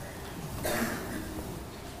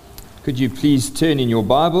Could you please turn in your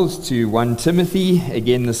Bibles to 1 Timothy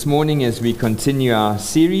again this morning as we continue our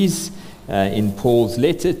series in Paul's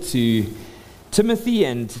letter to Timothy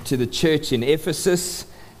and to the church in Ephesus.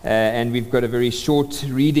 And we've got a very short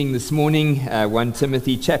reading this morning, 1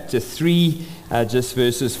 Timothy chapter 3, just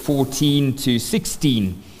verses 14 to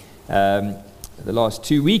 16. The last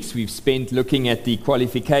 2 weeks we've spent looking at the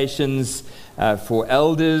qualifications for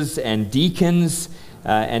elders and deacons,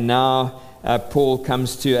 and now Paul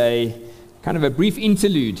comes to a kind of a brief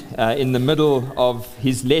interlude in the middle of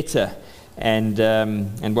his letter,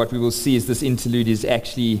 and what we will see is this interlude is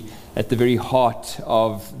actually at the very heart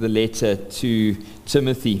of the letter to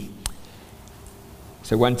Timothy.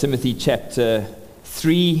 So 1 Timothy chapter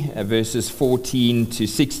 3, verses 14 to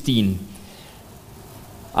 16.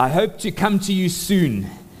 I hope to come to you soon,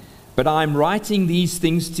 but I am writing these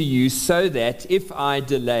things to you so that if I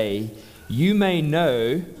delay, you may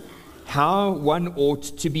know how one ought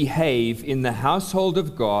to behave in the household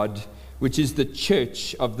of God, which is the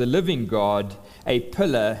church of the living God, a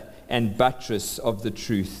pillar and buttress of the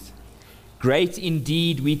truth. Great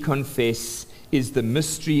indeed, we confess, is the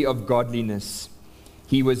mystery of godliness.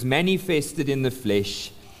 He was manifested in the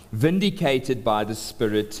flesh, vindicated by the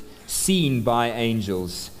Spirit, seen by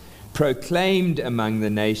angels, proclaimed among the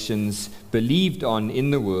nations, believed on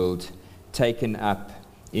in the world, taken up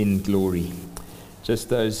in glory. Just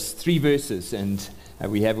those 3 verses, and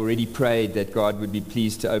we have already prayed that God would be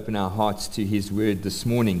pleased to open our hearts to His Word this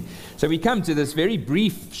morning. So we come to this very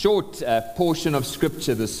brief, short portion of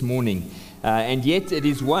Scripture this morning, and yet it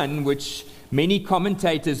is one which many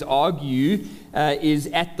commentators argue is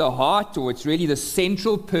at the heart, or it's really the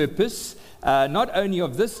central purpose, not only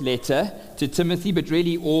of this letter to Timothy, but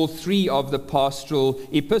really all 3 of the pastoral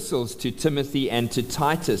epistles to Timothy and to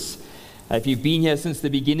Titus. If you've been here since the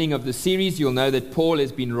beginning of the series, you'll know that Paul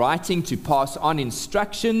has been writing to pass on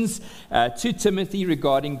instructions to Timothy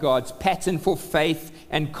regarding God's pattern for faith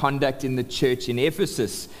and conduct in the church in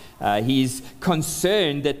Ephesus. He's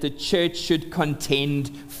concerned that the church should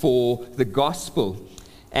contend for the gospel.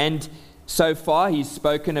 And so far, he's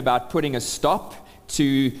spoken about putting a stop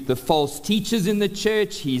to the false teachers in the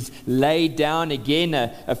church. He's laid down again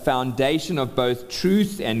a foundation of both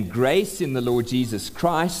truth and grace in the Lord Jesus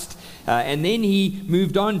Christ. And then he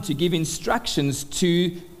moved on to give instructions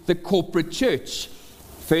to the corporate church.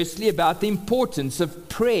 Firstly, about the importance of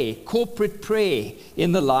prayer, corporate prayer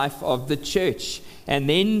in the life of the church. And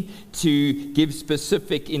then to give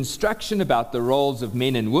specific instruction about the roles of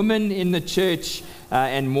men and women in the church.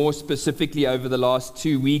 And more specifically, over the last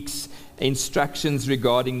 2 weeks, instructions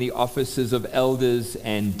regarding the offices of elders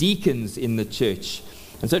and deacons in the church.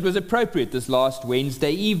 And so it was appropriate this last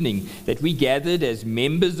Wednesday evening that we gathered as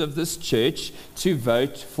members of this church to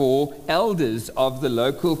vote for elders of the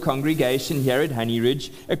local congregation here at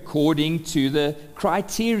Honeyridge according to the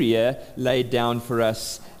criteria laid down for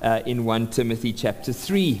us in 1 Timothy chapter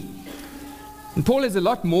 3. And Paul has a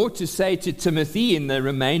lot more to say to Timothy in the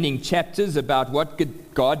remaining chapters about what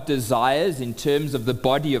God desires in terms of the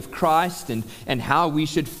body of Christ and how we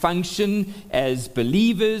should function as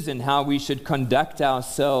believers and how we should conduct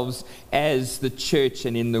ourselves as the church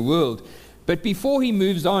and in the world. But before he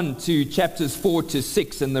moves on to chapters 4 to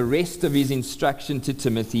 6 and the rest of his instruction to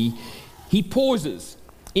Timothy, he pauses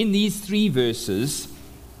in these 3 verses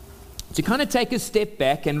to kind of take a step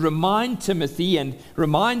back and remind Timothy and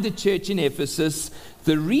remind the church in Ephesus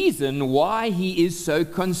the reason why he is so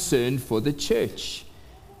concerned for the church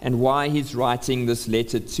and why he's writing this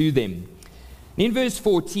letter to them. In verse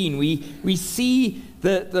 14, we see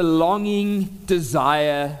the longing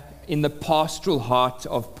desire in the pastoral heart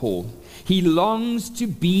of Paul. He longs to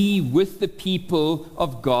be with the people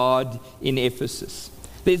of God in Ephesus.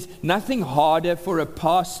 There's nothing harder for a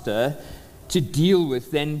pastor to deal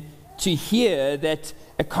with than to hear that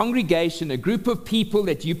a congregation, a group of people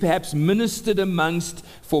that you perhaps ministered amongst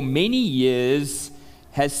for many years,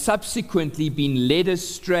 has subsequently been led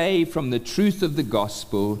astray from the truth of the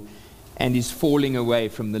gospel and is falling away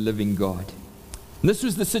from the living God. And this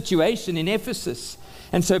was the situation in Ephesus.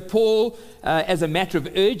 And so Paul, as a matter of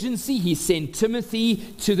urgency, he sent Timothy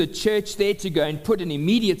to the church there to go and put an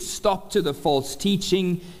immediate stop to the false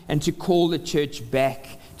teaching and to call the church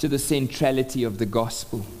back to the centrality of the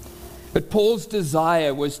gospel. But Paul's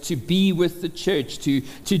desire was to be with the church, to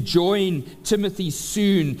join Timothy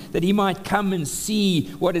soon, that he might come and see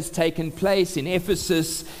what has taken place in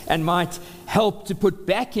Ephesus and might help to put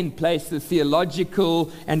back in place the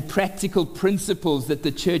theological and practical principles that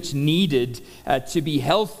the church needed to be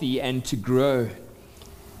healthy and to grow.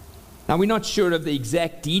 Now, we're not sure of the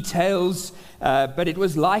exact details, but it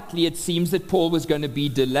was likely, it seems, that Paul was going to be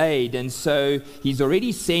delayed. And so he's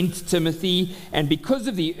already sent Timothy. And because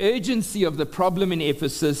of the urgency of the problem in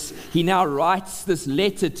Ephesus, he now writes this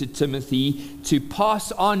letter to Timothy to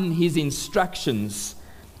pass on his instructions.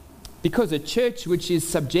 Because a church which is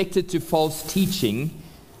subjected to false teaching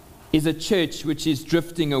is a church which is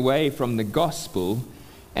drifting away from the gospel.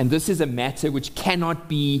 And this is a matter which cannot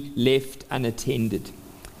be left unattended.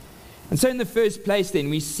 And so in the first place then,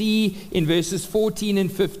 we see in verses 14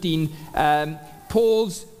 and 15,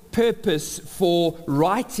 Paul's purpose for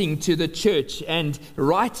writing to the church and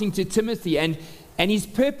writing to Timothy. And his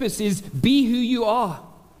purpose is, be who you are.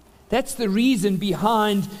 That's the reason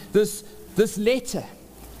behind this letter.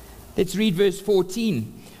 Let's read verse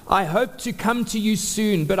 14. I hope to come to you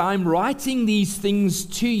soon, but I'm writing these things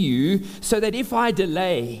to you so that if I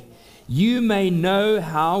delay, you may know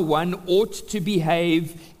how one ought to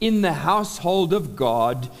behave in the household of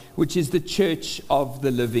God, which is the church of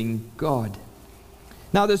the living God.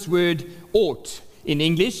 Now this word ought in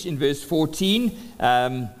English, in verse 14,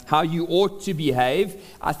 how you ought to behave,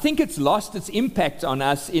 I think it's lost its impact on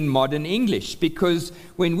us in modern English, because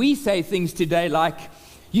when we say things today like,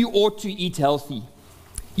 you ought to eat healthy,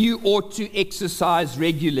 you ought to exercise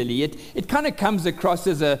regularly, it kind of comes across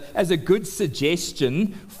as a good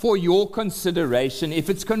suggestion for your consideration if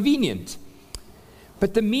it's convenient.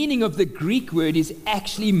 But the meaning of the Greek word is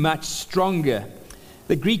actually much stronger.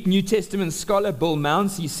 The Greek New Testament scholar Bill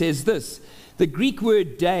Mounsey says this: the Greek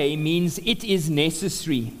word day means it is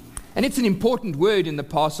necessary. And it's an important word in the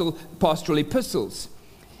pastoral epistles.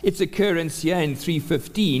 Its occurrence here in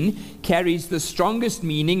 3:15 carries the strongest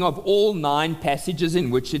meaning of all 9 passages in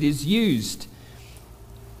which it is used.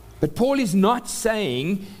 But Paul is not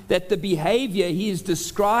saying that the behavior he is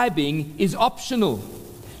describing is optional.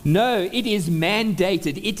 No, it is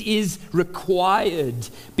mandated. It is required,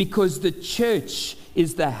 because the church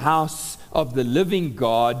is the house of the living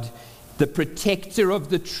God, the protector of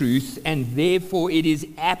the truth, and therefore it is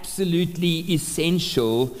absolutely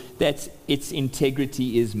essential that its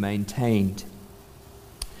integrity is maintained.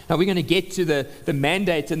 Now we're going to get to the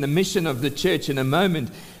mandate and the mission of the church in a moment,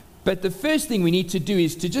 but the first thing we need to do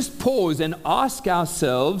is to just pause and ask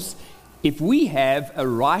ourselves if we have a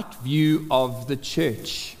right view of the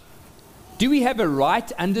church. Do we have a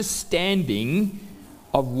right understanding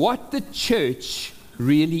of what the church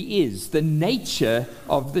really is, the nature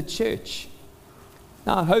of the church?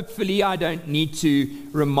 Now, hopefully, I don't need to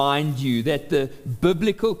remind you that the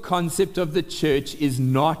biblical concept of the church is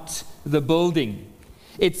not the building.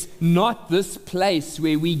 It's not this place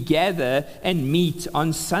where we gather and meet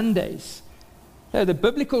on Sundays. No, the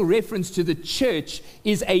biblical reference to the church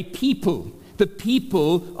is a people, the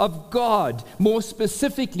people of God. More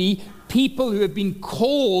specifically, people who have been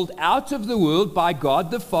called out of the world by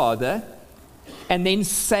God the Father and then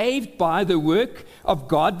saved by the work of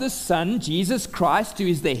God the Son, Jesus Christ, who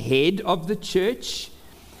is the head of the church.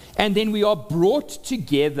 And then we are brought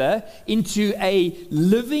together into a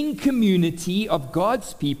living community of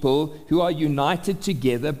God's people who are united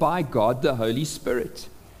together by God the Holy Spirit.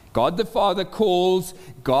 God the Father calls,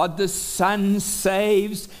 God the Son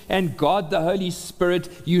saves, and God the Holy Spirit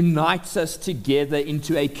unites us together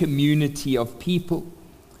into a community of people.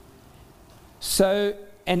 So,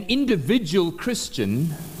 an individual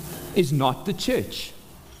Christian is not the church.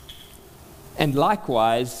 And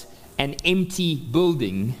likewise, an empty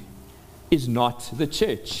building is not the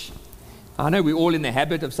church. I know we're all in the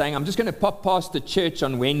habit of saying, I'm just going to pop past the church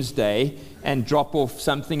on Wednesday and drop off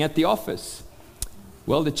something at the office.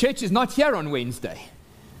 Well, the church is not here on Wednesday.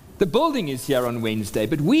 The building is here on Wednesday,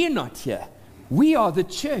 but we are not here. We are the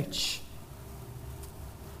church.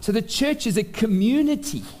 So the church is a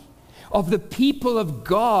community of the people of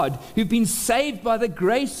God who've been saved by the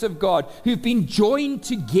grace of God, who've been joined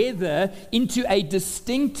together into a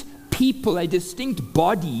distinct people, a distinct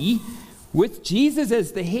body with Jesus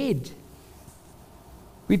as the head.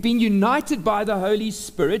 We've been united by the Holy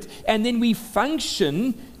Spirit, and then we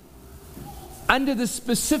function under the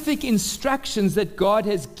specific instructions that God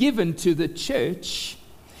has given to the church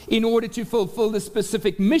in order to fulfill the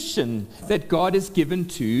specific mission that God has given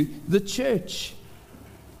to the church.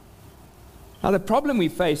 Now, the problem we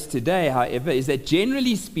face today, however, is that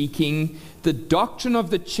generally speaking, the doctrine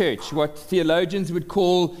of the church, what theologians would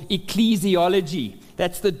call ecclesiology,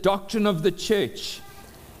 that's the doctrine of the church,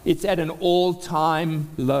 it's at an all-time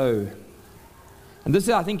low. And this,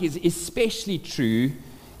 I think, is especially true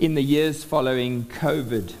in the years following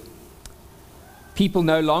COVID. People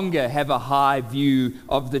no longer have a high view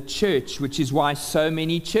of the church, which is why so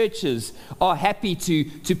many churches are happy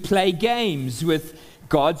to play games with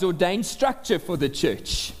God's ordained structure for the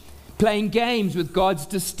church, playing games with God's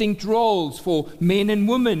distinct roles for men and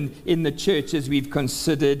women in the church, as we've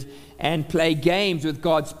considered, and play games with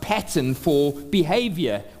God's pattern for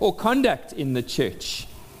behavior or conduct in the church.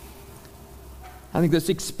 I think this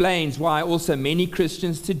explains why also many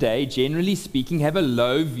Christians today, generally speaking, have a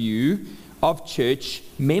low view of church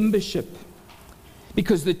membership.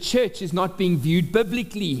 Because the church is not being viewed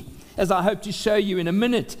biblically, as I hope to show you in a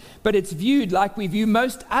minute, but it's viewed like we view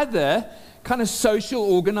most other kind of social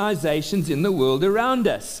organizations in the world around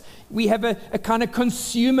us. We have a kind of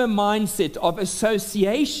consumer mindset of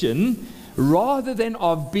association rather than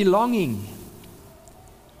of belonging,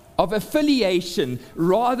 of affiliation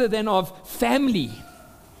rather than of family,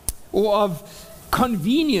 or of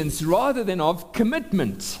convenience rather than of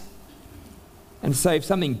commitment. And so if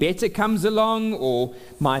something better comes along, or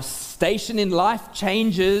my station in life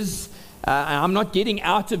changes, and I'm not getting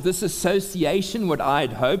out of this association what I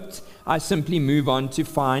had hoped, I simply move on to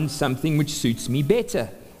find something which suits me better.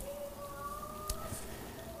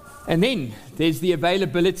 And then there's the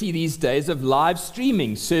availability these days of live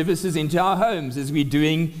streaming services into our homes, as we're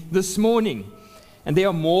doing this morning. And there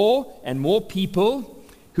are more and more people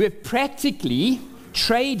who have practically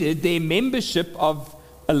traded their membership of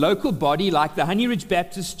a local body like the Honey Ridge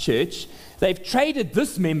Baptist Church. They've traded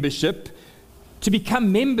this membership to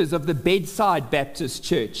become members of the Bedside Baptist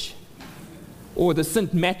Church or the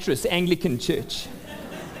St. Mattress Anglican Church.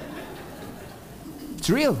 It's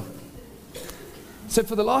real. So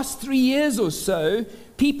for the last 3 years or so,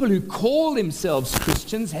 people who call themselves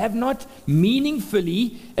Christians have not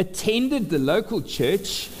meaningfully attended the local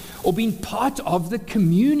church or been part of the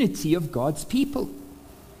community of God's people.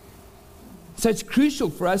 So it's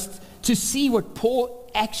crucial for us to see what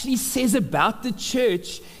Paul actually says about the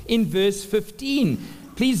church in verse 15.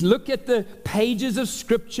 Please look at the pages of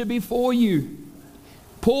Scripture before you.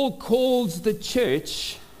 Paul calls the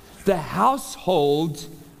church the household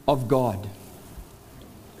of God,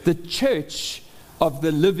 the church of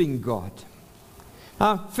the living God.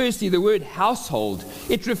 Firstly, the word household,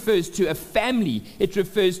 it refers to a family. It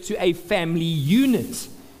refers to a family unit.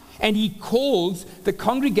 And he calls the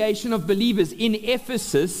congregation of believers in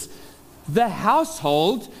Ephesus the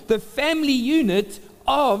household, the family unit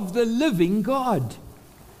of the living God.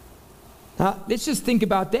 Now, let's just think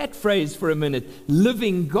about that phrase for a minute.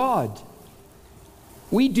 Living God.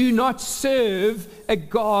 We do not serve a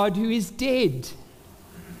God who is dead.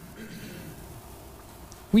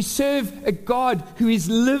 We serve a God who is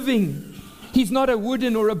living. He's not a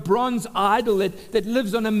wooden or a bronze idol that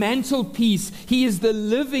lives on a mantelpiece. He is the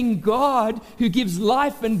living God who gives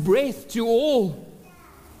life and breath to all.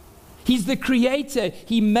 He's the creator.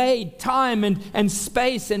 He made time and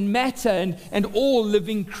space and matter and all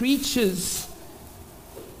living creatures.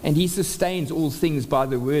 And he sustains all things by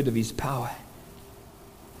the word of his power.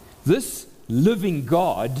 This living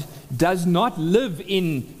God does not live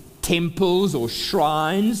in temples or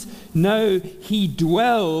shrines. No, he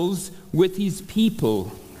dwells with his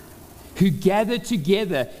people who gather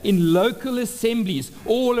together in local assemblies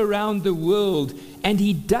all around the world. And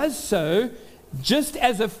he does so just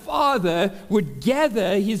as a father would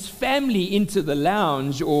gather his family into the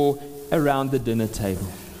lounge or around the dinner table.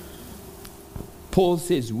 Paul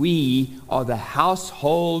says we are the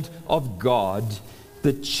household of God,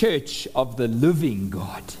 the church of the living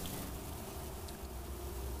God.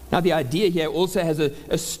 Now, the idea here also has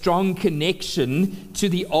a strong connection to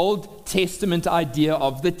the Old Testament idea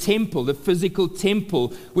of the temple, the physical temple,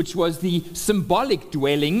 which was the symbolic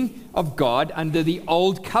dwelling of God under the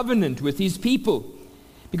Old Covenant with his people.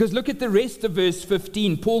 Because look at the rest of verse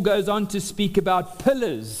 15. Paul goes on to speak about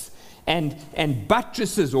pillars and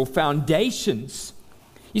buttresses or foundations.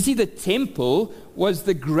 You see, the temple was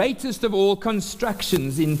the greatest of all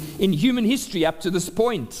constructions in human history up to this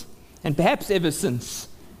point, and perhaps ever since.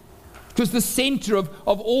 It was the center of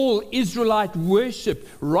all Israelite worship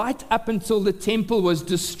right up until the temple was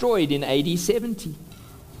destroyed in AD 70.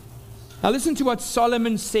 Now listen to what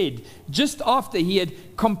Solomon said just after he had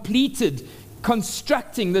completed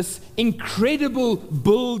constructing this incredible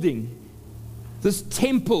building, this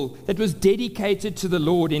temple that was dedicated to the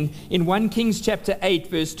Lord in 1 Kings chapter 8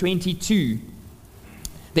 verse 22.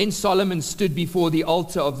 Then Solomon stood before the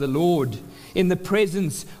altar of the Lord in the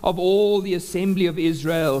presence of all the assembly of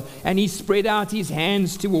Israel, and he spread out his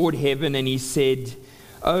hands toward heaven, and he said,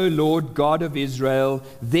 O Lord God of Israel,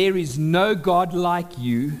 there is no God like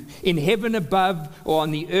you in heaven above or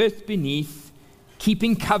on the earth beneath,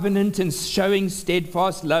 keeping covenant and showing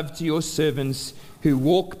steadfast love to your servants who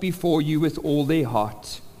walk before you with all their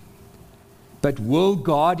heart. But will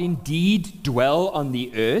God indeed dwell on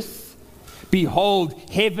the earth? Behold,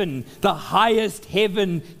 heaven, the highest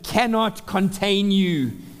heaven, cannot contain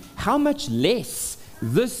you. How much less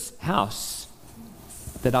this house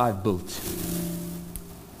that I've built.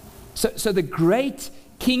 So the great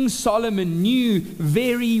King Solomon knew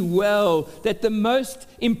very well that the most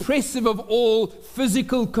impressive of all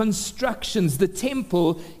physical constructions, the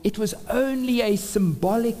temple, it was only a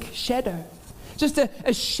symbolic shadow. Just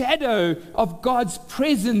a shadow of God's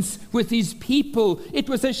presence with his people. It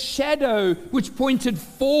was a shadow which pointed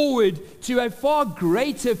forward to a far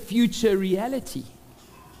greater future reality,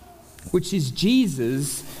 which is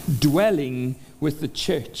Jesus dwelling with the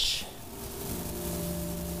church.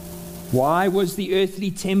 Why was the earthly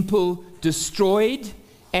temple destroyed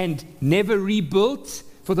and never rebuilt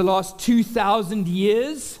for the last 2,000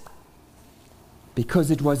 years? Because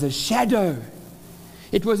it was a shadow.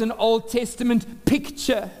 It was an Old Testament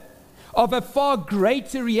picture of a far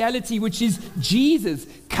greater reality, which is Jesus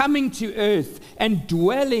coming to earth and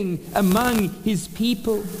dwelling among his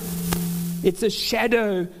people. It's a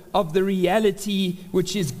shadow of the reality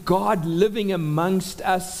which is God living amongst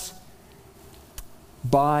us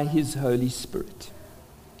by his Holy Spirit.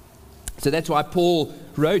 So that's why Paul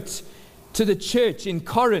wrote to the church in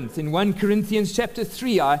Corinth in 1 Corinthians chapter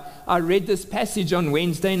 3. I read this passage on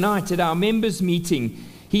Wednesday night at our members meeting.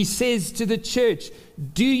 He says to the church,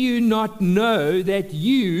 do you not know that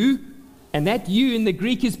you, and that you in the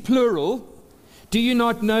Greek is plural, do you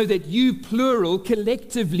not know that you, plural,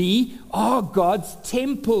 collectively are God's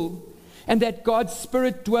temple, and that God's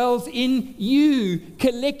Spirit dwells in you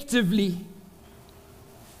collectively?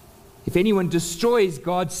 If anyone destroys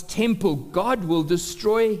God's temple, God will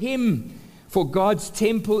destroy him. For God's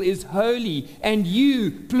temple is holy, and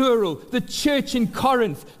you, plural, the church in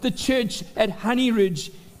Corinth, the church at Honey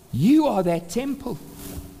Ridge, you are that temple.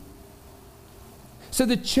 So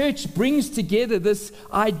the church brings together this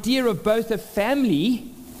idea of both a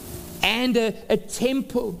family and a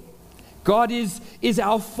temple. God is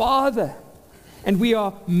our Father, and we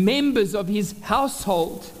are members of his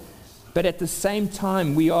household. But at the same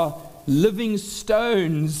time, we are living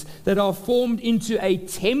stones that are formed into a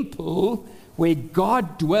temple where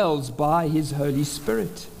God dwells by his Holy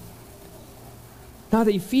Spirit. Now,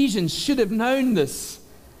 the Ephesians should have known this.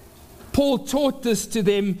 Paul taught this to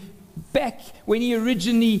them back when he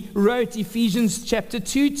originally wrote Ephesians chapter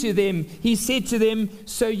 2 to them. He said to them,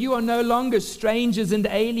 so you are no longer strangers and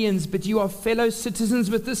aliens, but you are fellow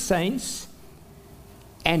citizens with the saints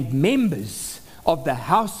and members of the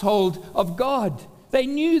household of God. They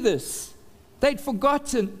knew this. They'd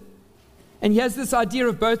forgotten. And he has this idea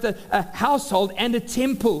of both a household and a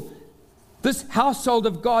temple. This household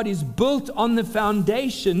of God is built on the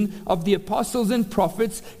foundation of the apostles and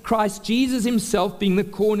prophets, Christ Jesus himself being the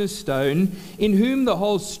cornerstone, in whom the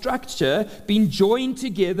whole structure, being joined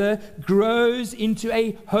together, grows into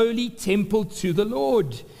a holy temple to the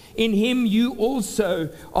Lord. In him you also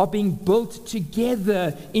are being built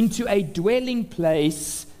together into a dwelling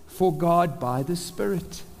place for God by the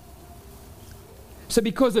Spirit. So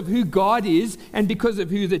because of who God is and because of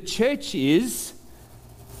who the church is,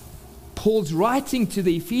 Paul's writing to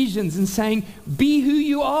the Ephesians and saying, be who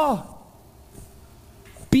you are.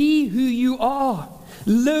 Be who you are.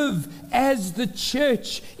 Live as the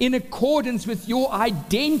church in accordance with your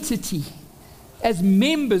identity as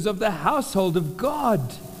members of the household of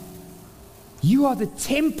God. You are the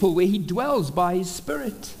temple where he dwells by his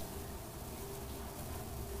Spirit.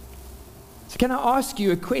 So can I ask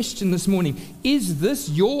you a question this morning? Is this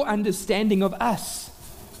your understanding of us?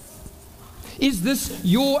 Is this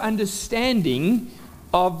your understanding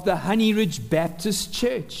of the Honey Ridge Baptist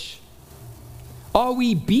Church? Are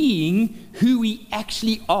we being who we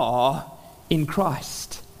actually are in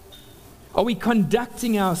Christ? Are we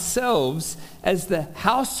conducting ourselves as the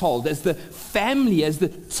household, as the family, as the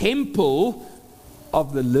temple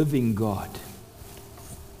of the living God?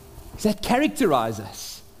 Does that characterize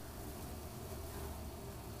us?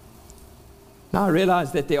 Now I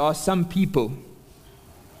realize that there are some people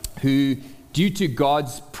who, due to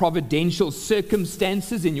God's providential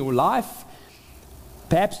circumstances in your life,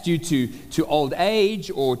 perhaps due to old age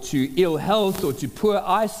or to ill health or to poor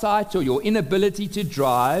eyesight or your inability to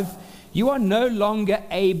drive, you are no longer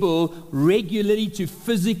able regularly to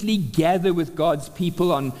physically gather with God's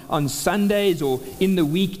people on Sundays or in the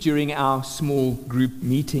week during our small group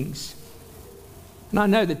meetings. And I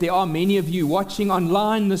know that there are many of you watching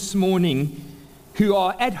online this morning who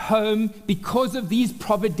are at home because of these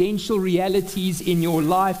providential realities in your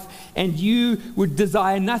life, and you would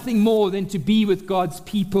desire nothing more than to be with God's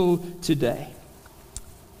people today.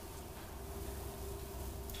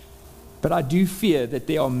 But I do fear that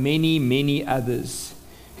there are many, many others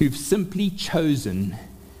who've simply chosen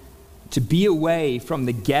to be away from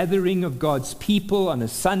the gathering of God's people on a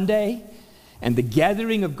Sunday and the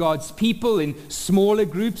gathering of God's people in smaller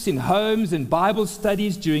groups in homes and Bible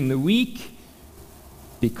studies during the week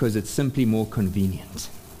because it's simply more convenient.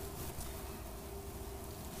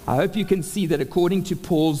 I hope you can see that according to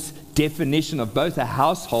Paul's definition of both a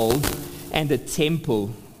household and a temple,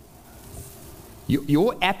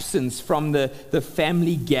 your absence from the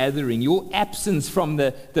family gathering, your absence from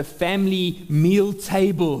the family meal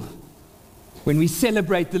table when we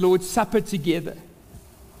celebrate the Lord's Supper together,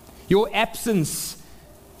 your absence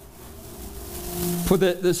for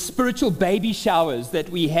the spiritual baby showers that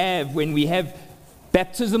we have when we have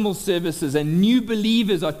baptismal services and new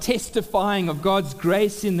believers are testifying of God's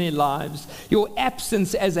grace in their lives, your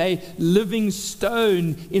absence as a living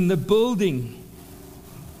stone in the building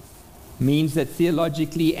means that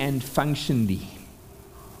theologically and functionally,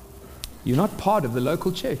 you're not part of the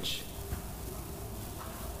local church.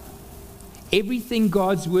 Everything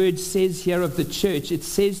God's word says here of the church, it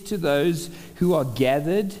says to those who are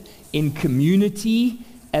gathered in community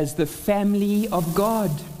as the family of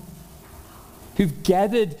God, who've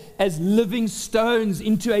gathered as living stones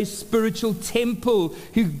into a spiritual temple,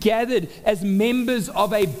 who've gathered as members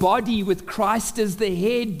of a body with Christ as the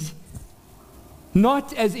head,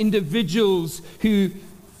 not as individuals who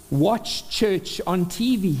watch church on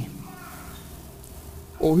TV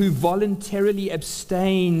or who voluntarily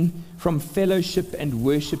abstain from fellowship and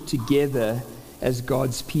worship together as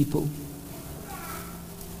God's people.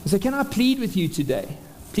 So can I plead with you today?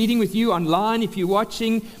 Pleading with you online if you're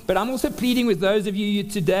watching, but I'm also pleading with those of you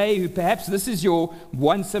today who perhaps this is your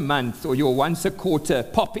once a month or your once a quarter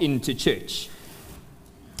pop into church.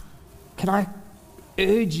 Can I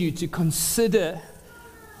urge you to consider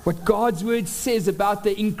what God's word says about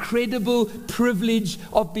the incredible privilege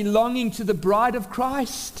of belonging to the bride of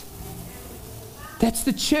Christ? That's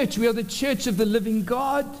the church. We are the church of the living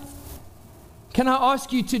God. Can I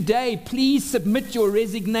ask you today, please submit your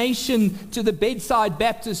resignation to the Bedside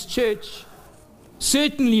Baptist Church.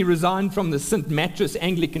 Certainly resign from the St. Mattress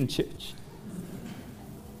Anglican Church.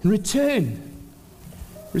 And return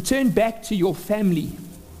back to your family.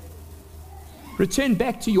 Return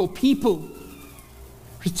back to your people.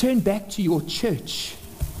 Return back to your church,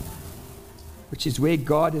 which is where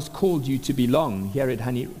God has called you to belong here at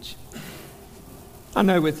Honey Ridge. I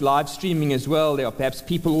know with live streaming as well, there are perhaps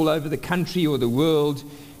people all over the country or the world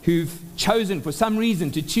who've chosen for some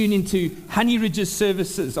reason to tune into Honey Ridge's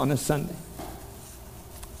services on a Sunday.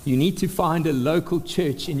 You need to find a local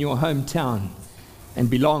church in your hometown and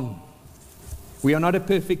belong. We are not a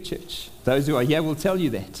perfect church. Those who are here will tell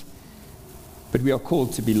you that. But we are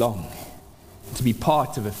called to belong, to be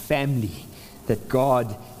part of a family that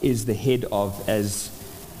God is the head of as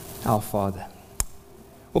our Father.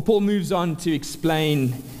 Well, Paul moves on to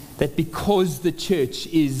explain that because the church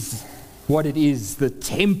is what it is, the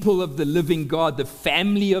temple of the living God, the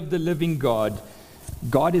family of the living God,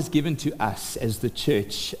 God has given to us as the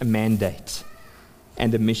church a mandate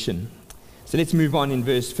and a mission. So let's move on in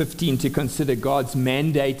verse 15 to consider God's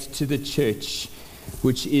mandate to the church,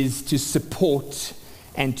 which is to support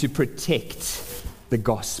and to protect the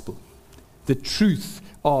gospel, the truth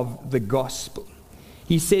of the gospel.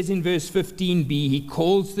 He says in verse 15b, he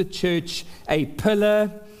calls the church a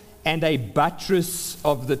pillar and a buttress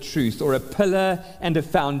of the truth, or a pillar and a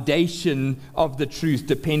foundation of the truth,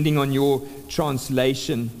 depending on your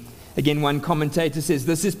translation. Again, one commentator says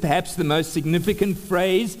this is perhaps the most significant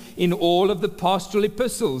phrase in all of the pastoral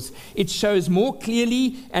epistles. It shows more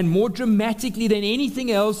clearly and more dramatically than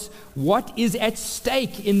anything else what is at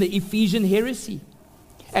stake in the Ephesian heresy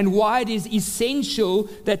and why it is essential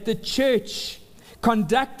that the church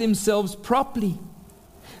conduct themselves properly.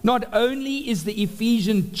 Not only is the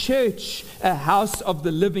Ephesian church a house of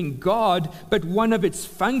the living God, but one of its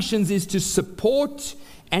functions is to support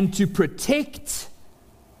and to protect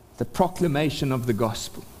the proclamation of the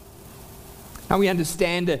gospel. Now we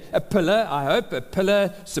understand a pillar, I hope, a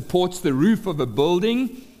pillar supports the roof of a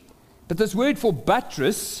building, but this word for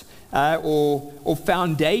buttress or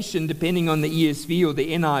foundation, depending on the ESV or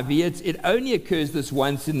the NIV, it only occurs this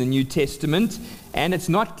once in the New Testament, and it's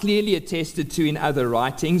not clearly attested to in other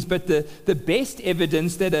writings, but the best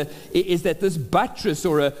evidence is that this buttress,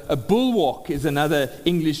 or a bulwark is another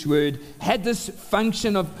English word, had this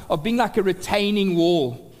function of being like a retaining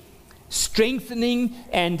wall, strengthening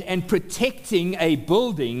and protecting a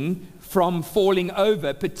building from falling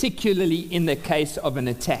over, particularly in the case of an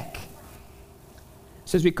attack.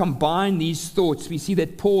 So as we combine these thoughts, we see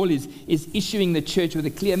that Paul is issuing the church with a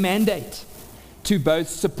clear mandate to both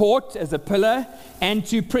support as a pillar and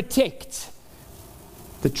to protect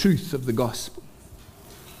the truth of the gospel.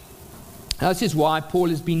 Now, this is why Paul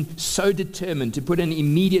has been so determined to put an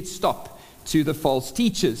immediate stop to the false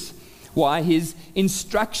teachers. Why his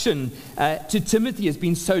instruction to Timothy has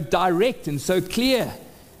been so direct and so clear.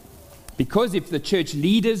 Because if the church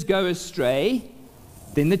leaders go astray,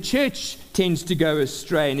 then the church tends to go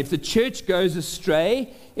astray. And if the church goes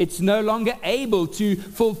astray, it's no longer able to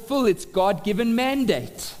fulfill its God-given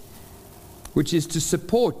mandate, which is to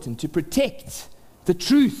support and to protect the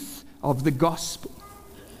truth of the gospel.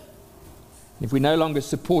 If we no longer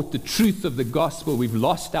support the truth of the gospel, we've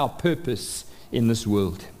lost our purpose in this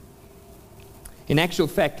world. In actual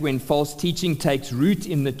fact, when false teaching takes root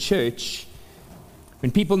in the church,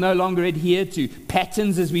 when people no longer adhere to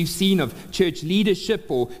patterns, as we've seen, of church leadership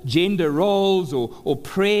or gender roles or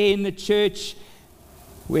prayer in the church,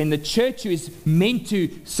 when the church, who is meant to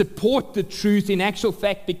support the truth, in actual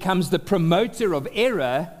fact becomes the promoter of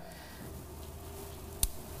error,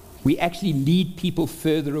 we actually lead people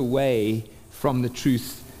further away from the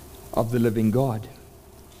truth of the living God.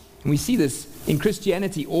 And we see this in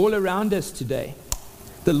Christianity all around us today.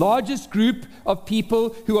 The largest group of people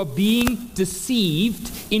who are being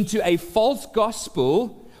deceived into a false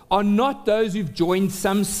gospel are not those who've joined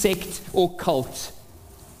some sect or cult.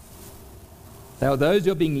 They are those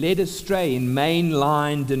who are being led astray in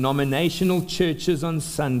mainline denominational churches on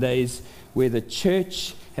Sundays, where the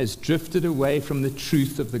church has drifted away from the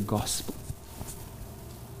truth of the gospel.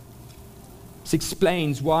 This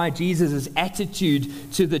explains why Jesus'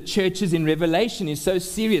 attitude to the churches in Revelation is so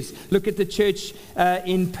serious. Look at the church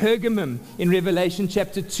in Pergamum in Revelation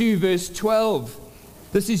chapter 2, verse 12.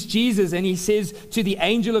 This is Jesus, and he says to the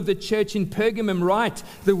angel of the church in Pergamum, "Write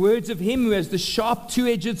the words of him who has the sharp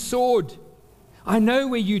two-edged sword. I know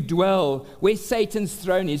where you dwell, where Satan's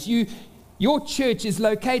throne is. Your church is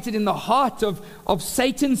located in the heart of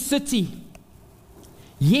Satan's city.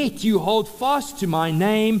 Yet you hold fast to my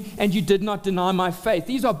name, and you did not deny my faith."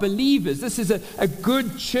 These are believers. This is a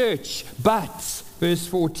good church. But, verse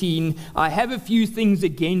 14, "I have a few things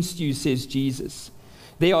against you," says Jesus.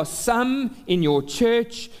 "There are some in your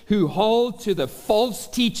church who hold to the false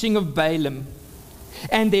teaching of Balaam.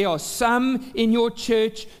 And there are some in your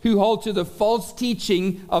church who hold to the false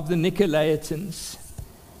teaching of the Nicolaitans."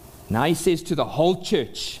 Now he says to the whole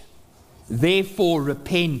church, "Therefore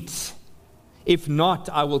repent. If not,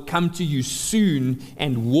 I will come to you soon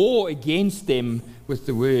and war against them with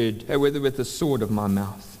the sword of my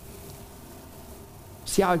mouth."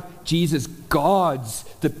 See how Jesus guards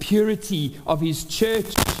the purity of his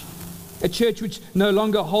church. A church which no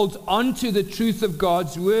longer holds on to the truth of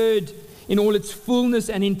God's word in all its fullness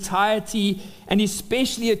and entirety, and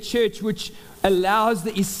especially a church which allows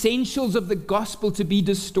the essentials of the gospel to be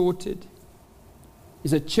distorted.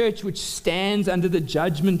 Is a church which stands under the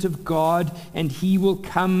judgment of God, and he will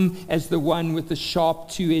come as the one with the sharp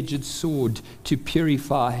two-edged sword to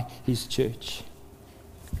purify his church.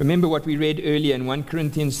 Remember what we read earlier in 1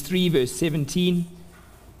 Corinthians 3 verse 17?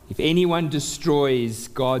 If anyone destroys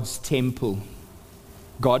God's temple,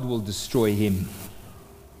 God will destroy him.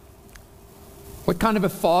 What kind of a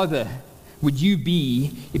father would you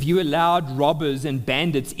be if you allowed robbers and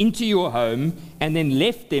bandits into your home and then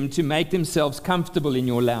left them to make themselves comfortable in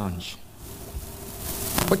your lounge?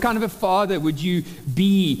 What kind of a father would you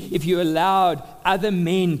be if you allowed other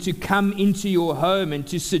men to come into your home and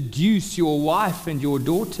to seduce your wife and your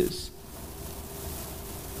daughters?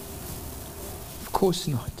 Of course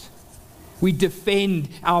not. We defend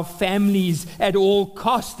our families at all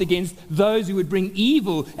costs against those who would bring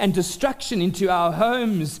evil and destruction into our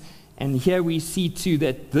homes. And here we see too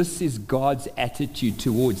that this is God's attitude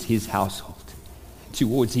towards his household,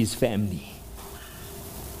 towards his family.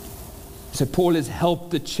 So Paul has helped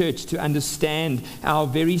the church to understand our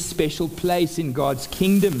very special place in God's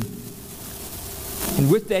kingdom. And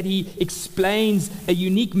with that, he explains a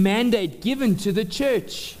unique mandate given to the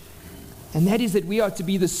church. And that is that we are to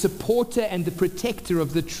be the supporter and the protector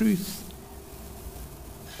of the truth.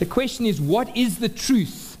 The question is, what is the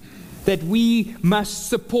truth that we must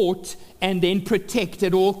support and then protect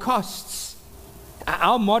at all costs?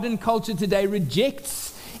 Our modern culture today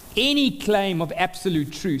rejects any claim of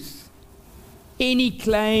absolute truth, any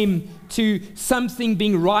claim to something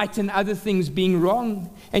being right and other things being wrong.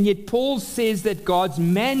 And yet Paul says that God's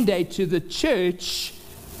mandate to the church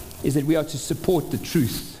is that we are to support the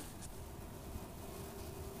truth.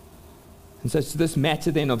 And so it's this matter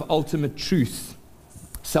then of ultimate truth,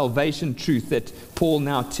 salvation truth, that Paul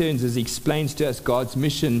now turns as he explains to us God's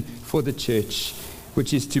mission for the church,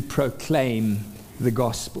 which is to proclaim the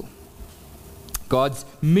gospel. God's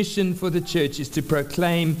mission for the church is to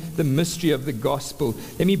proclaim the mystery of the gospel.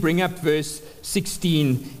 Let me bring up verse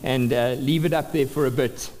 16 and leave it up there for a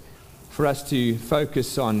bit for us to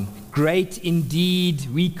focus on. Great indeed,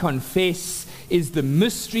 we confess, is the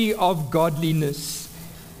mystery of godliness.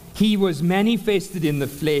 He was manifested in the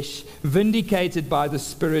flesh, vindicated by the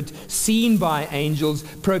Spirit, seen by angels,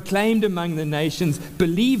 proclaimed among the nations,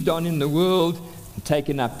 believed on in the world, and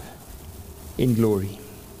taken up in glory.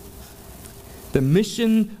 The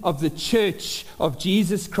mission of the church of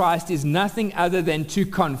Jesus Christ is nothing other than to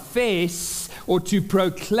confess or to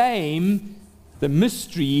proclaim the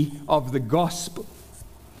mystery of the gospel.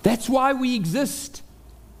 That's why we exist.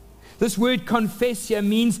 This word confess here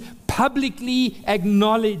means publicly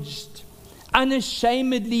acknowledged,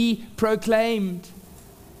 unashamedly proclaimed.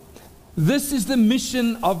 This is the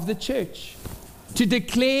mission of the church, to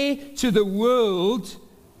declare to the world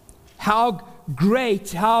how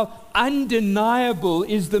great, how undeniable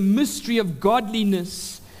is the mystery of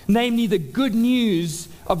godliness, namely the good news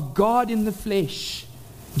of God in the flesh,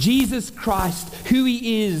 Jesus Christ, who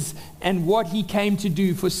He is and what He came to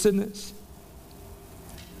do for sinners.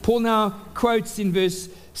 Paul now quotes in verse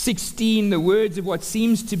 16 the words of what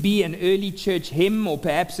seems to be an early church hymn, or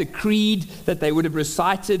perhaps a creed that they would have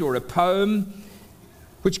recited, or a poem,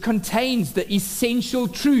 which contains the essential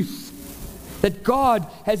truth that God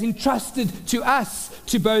has entrusted to us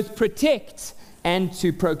to both protect and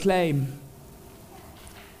to proclaim.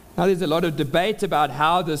 Now, there's a lot of debate about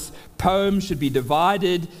how this poem should be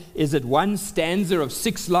divided. Is it one stanza of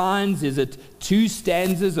 6 lines? Is it 2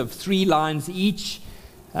 stanzas of 3 lines each?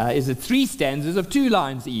 Is it 3 stanzas of 2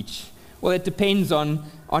 lines each? Well, it depends on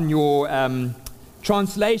your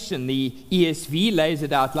translation. The ESV lays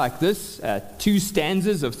it out like this, 2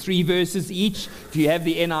 stanzas of 3 verses each. If you have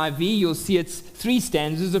the NIV, you'll see it's 3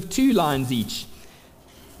 stanzas of 2 lines each.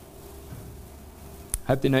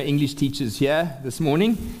 I hope there are no English teachers here this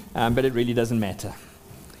morning, but it really doesn't matter.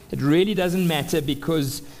 It really doesn't matter,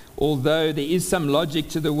 because although there is some logic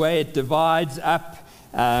to the way it divides up,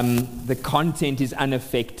 the content is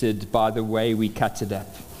unaffected by the way we cut it up.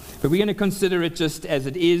 But we're going to consider it just as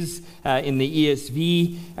it is in the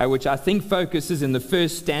ESV, which I think focuses in the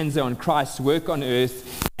first stanza on Christ's work on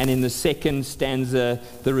earth, and in the second stanza,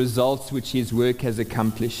 the results which His work has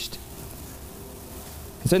accomplished.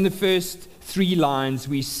 So in the first 3 lines,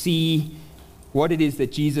 we see what it is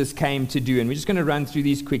that Jesus came to do. And we're just going to run through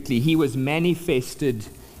these quickly. He was manifested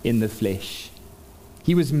in the flesh.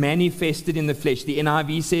 He was manifested in the flesh. The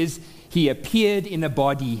NIV says He appeared in a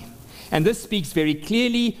body. And this speaks very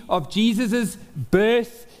clearly of Jesus'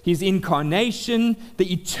 birth, His incarnation.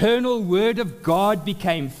 The eternal Word of God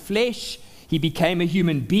became flesh. He became a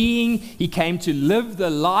human being. He came to live the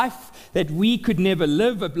life that we could never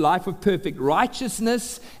live, a life of perfect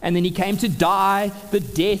righteousness. And then He came to die the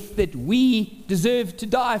death that we deserve to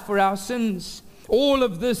die for our sins. All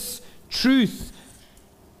of this truth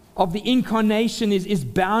of the incarnation is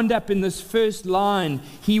bound up in this first line.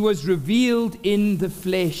 He was revealed in the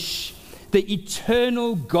flesh. The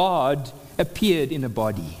eternal God appeared in a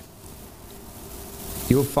body.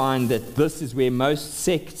 You'll find that this is where most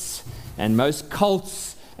sects and most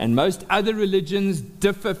cults and most other religions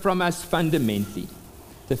differ from us fundamentally.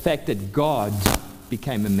 The fact that God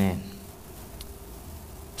became a man.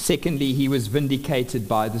 Secondly, He was vindicated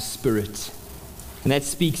by the Spirit. And that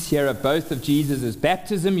speaks here of both of Jesus'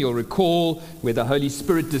 baptism. You'll recall where the Holy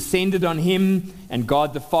Spirit descended on Him, and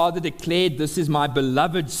God the Father declared, "This is my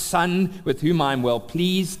beloved Son, with whom I am well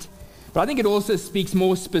pleased." But I think it also speaks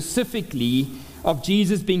more specifically of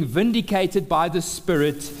Jesus being vindicated by the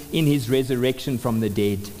Spirit in His resurrection from the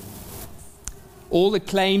dead. All the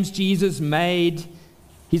claims Jesus made,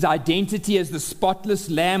 His identity as the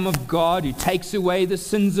spotless Lamb of God who takes away the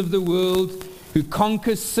sins of the world, who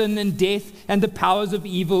conquers sin and death and the powers of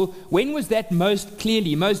evil, when was that most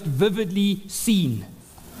clearly, most vividly seen?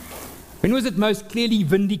 When was it most clearly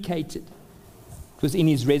vindicated? It was in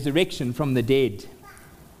His resurrection from the dead.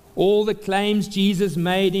 All the claims Jesus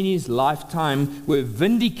made in His lifetime were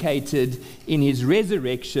vindicated in His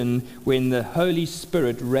resurrection when the Holy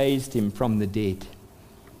Spirit raised Him from the dead.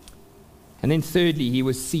 And then thirdly, He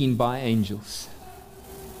was seen by angels.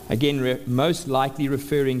 Again, most likely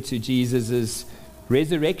referring to Jesus'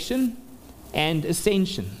 resurrection and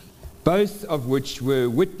ascension, both of which were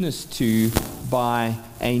witnessed to by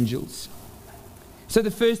angels. So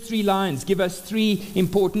the first 3 lines give us 3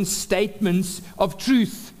 important statements of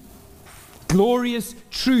truth. Glorious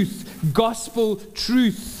truth, gospel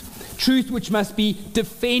truth, truth which must be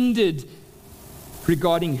defended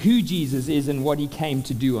regarding who Jesus is and what He came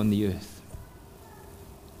to do on the earth.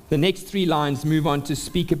 The next 3 lines move on to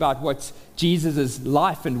speak about what Jesus'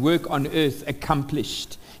 life and work on earth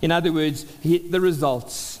accomplished. In other words, the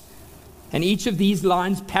results. And each of these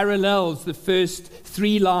lines parallels the first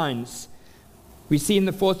 3 lines. We see in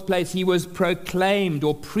the 4th place, he was proclaimed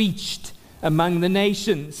or preached among the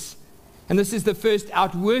nations. And this is the first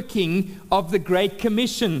outworking of the Great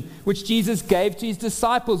Commission, which Jesus gave to his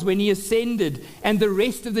disciples when he ascended. And the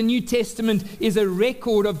rest of the New Testament is a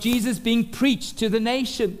record of Jesus being preached to the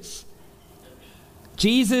nations.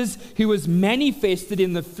 Jesus, who was manifested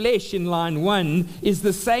in the flesh in line 1, is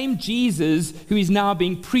the same Jesus who is now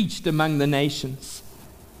being preached among the nations.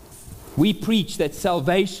 We preach that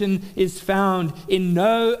salvation is found in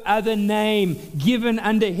no other name given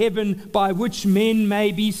under heaven by which men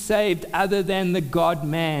may be saved other than the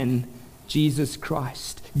God-man, Jesus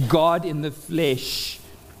Christ, God in the flesh,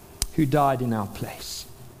 who died in our place.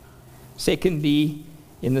 Secondly,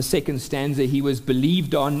 in the 2nd stanza, he was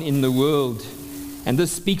believed on in the world. And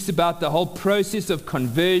this speaks about the whole process of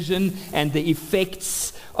conversion and the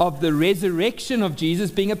effects of the resurrection of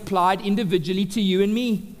Jesus being applied individually to you and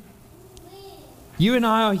me. You and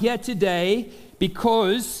I are here today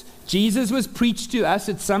because Jesus was preached to us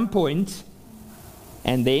at some point,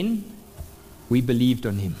 and then we believed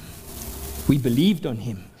on him. We believed on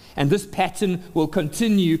him. And this pattern will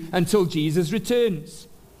continue until Jesus returns.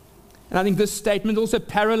 And I think this statement also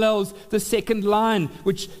parallels the 2nd line,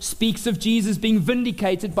 which speaks of Jesus being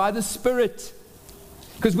vindicated by the Spirit.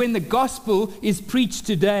 Because when the gospel is preached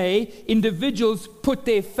today, individuals put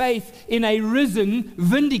their faith in a risen,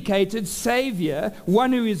 vindicated Savior,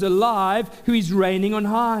 one who is alive, who is reigning on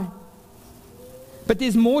high. But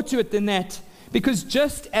there's more to it than that. Because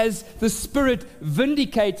just as the Spirit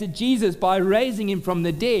vindicated Jesus by raising him from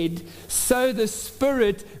the dead, so the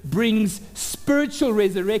Spirit brings spiritual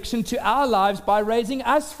resurrection to our lives by raising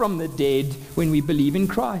us from the dead when we believe in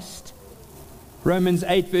Christ. Romans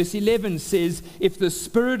 8 verse 11 says, if the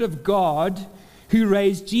Spirit of God who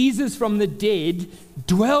raised Jesus from the dead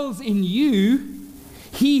dwells in you,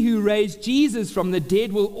 he who raised Jesus from the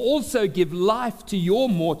dead will also give life to your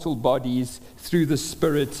mortal bodies through the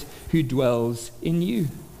Spirit who dwells in you.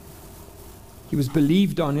 He was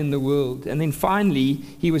believed on in the world. And then finally,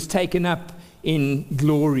 he was taken up in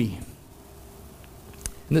glory.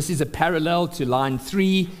 And this is a parallel to line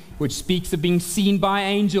 3, which speaks of being seen by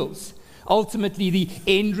angels. Ultimately, the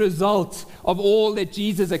end result of all that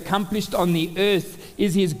Jesus accomplished on the earth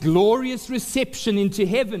is his glorious reception into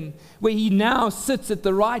heaven, where he now sits at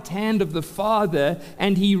the right hand of the Father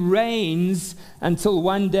and he reigns until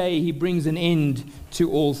one day he brings an end to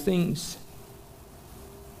all things.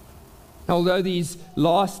 Although these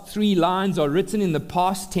last 3 lines are written in the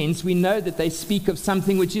past tense, we know that they speak of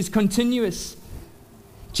something which is continuous.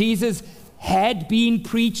 Jesus had been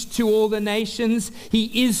preached to all the nations.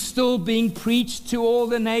 He is still being preached to all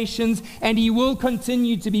the nations, and he will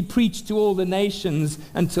continue to be preached to all the nations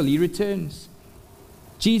until he returns.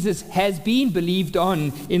 Jesus has been believed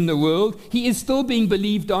on in the world. He is still being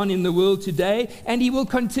believed on in the world today, and he will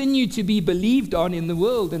continue to be believed on in the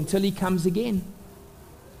world until he comes again.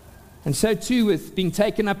 And so too with being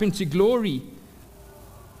taken up into glory.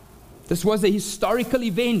 This was a historical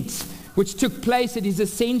event which took place at his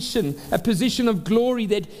ascension, a position of glory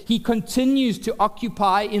that he continues to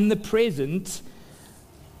occupy in the present.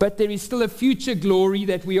 But there is still a future glory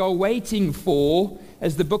that we are waiting for,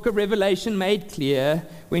 as the book of Revelation made clear,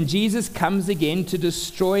 when Jesus comes again to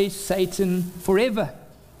destroy Satan forever.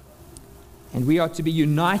 And we are to be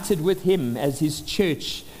united with him as his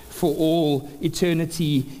church for all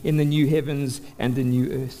eternity in the new heavens and the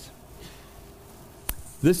new earth.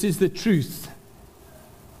 This is the truth,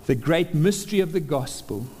 the great mystery of the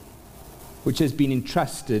gospel, which has been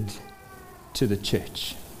entrusted to the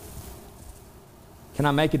church. Can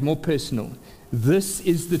I make it more personal? This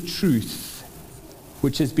is the truth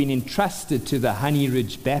which has been entrusted to the Honey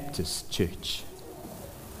Ridge Baptist Church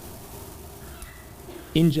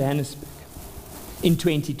in Johannesburg in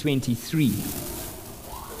 2023.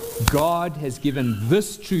 God has given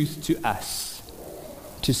this truth to us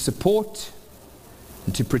to support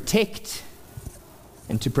and to protect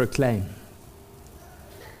and to proclaim.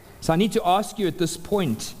 So I need to ask you at this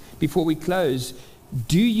point, before we close,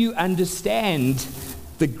 do you understand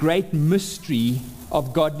the great mystery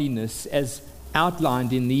of godliness as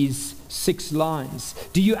outlined in these 6 lines?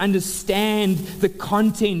 Do you understand the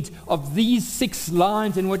content of these 6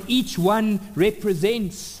 lines and what each one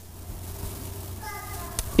represents?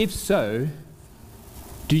 If so,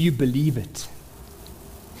 do you believe it?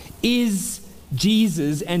 Is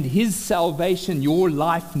Jesus and his salvation your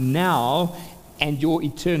life now and your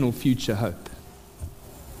eternal future hope?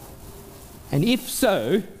 And if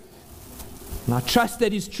so, and I trust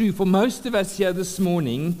that is true for most of us here this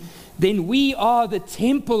morning, then we are the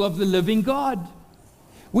temple of the living God.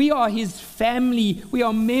 We are His family, we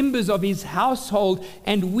are members of His household,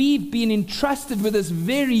 and we've been entrusted with this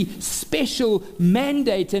very special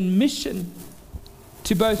mandate and mission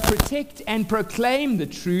to both protect and proclaim the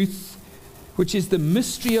truth, which is the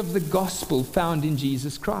mystery of the gospel found in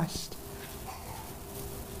Jesus Christ.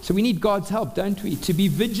 So we need God's help, don't we, to be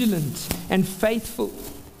vigilant and faithful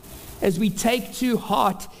as we take to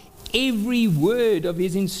heart every word of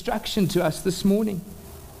His instruction to us this morning.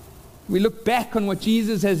 We look back on what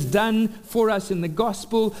Jesus has done for us in the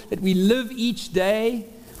gospel, that we live each day.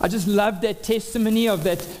 I just love that testimony of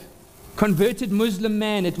that converted Muslim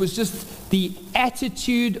man. It was just the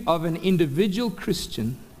attitude of an individual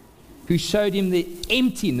Christian who showed him the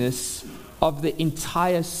emptiness of the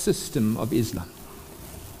entire system of Islam.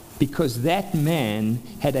 Because that man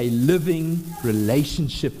had a living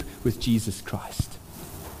relationship with Jesus Christ.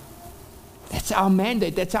 That's our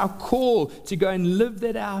mandate, that's our call to go and live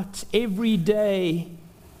that out every day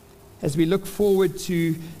as we look forward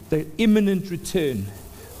to the imminent return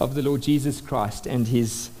of the Lord Jesus Christ and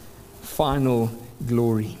His final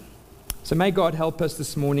glory. So may God help us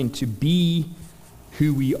this morning to be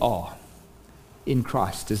who we are in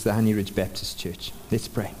Christ as the Honey Ridge Baptist Church. Let's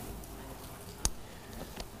pray.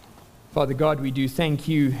 Father God, we do thank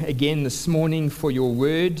You again this morning for Your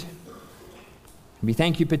word. We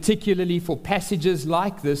thank You particularly for passages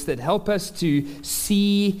like this that help us to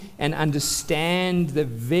see and understand the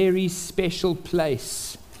very special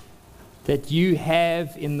place that You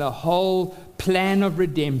have in the whole plan of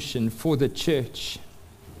redemption for the church.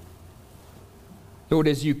 Lord,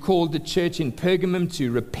 as You called the church in Pergamum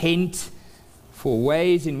to repent for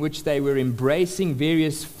ways in which they were embracing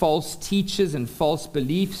various false teachers and false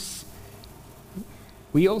beliefs,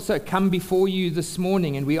 we also come before You this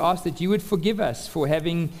morning and we ask that You would forgive us for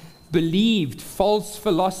having believed false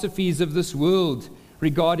philosophies of this world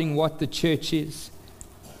regarding what the church is.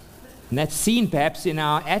 And that's seen perhaps in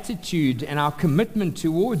our attitude and our commitment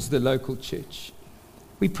towards the local church.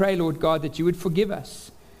 We pray, Lord God, that You would forgive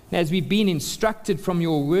us. And as we've been instructed from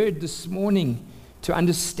Your word this morning to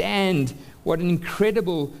understand what an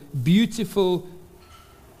incredible, beautiful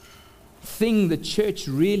thing the church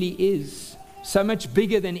really is, so much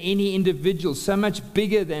bigger than any individual, so much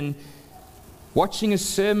bigger than watching a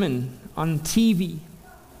sermon on TV.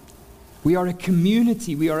 We are a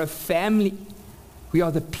community, we are a family, we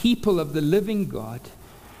are the people of the living God.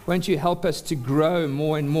 Won't You help us to grow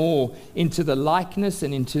more and more into the likeness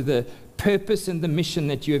and into the purpose and the mission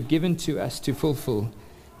that You have given to us to fulfill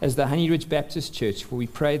as the Honey Ridge Baptist Church. For we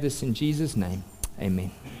pray this in Jesus' name.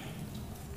 Amen.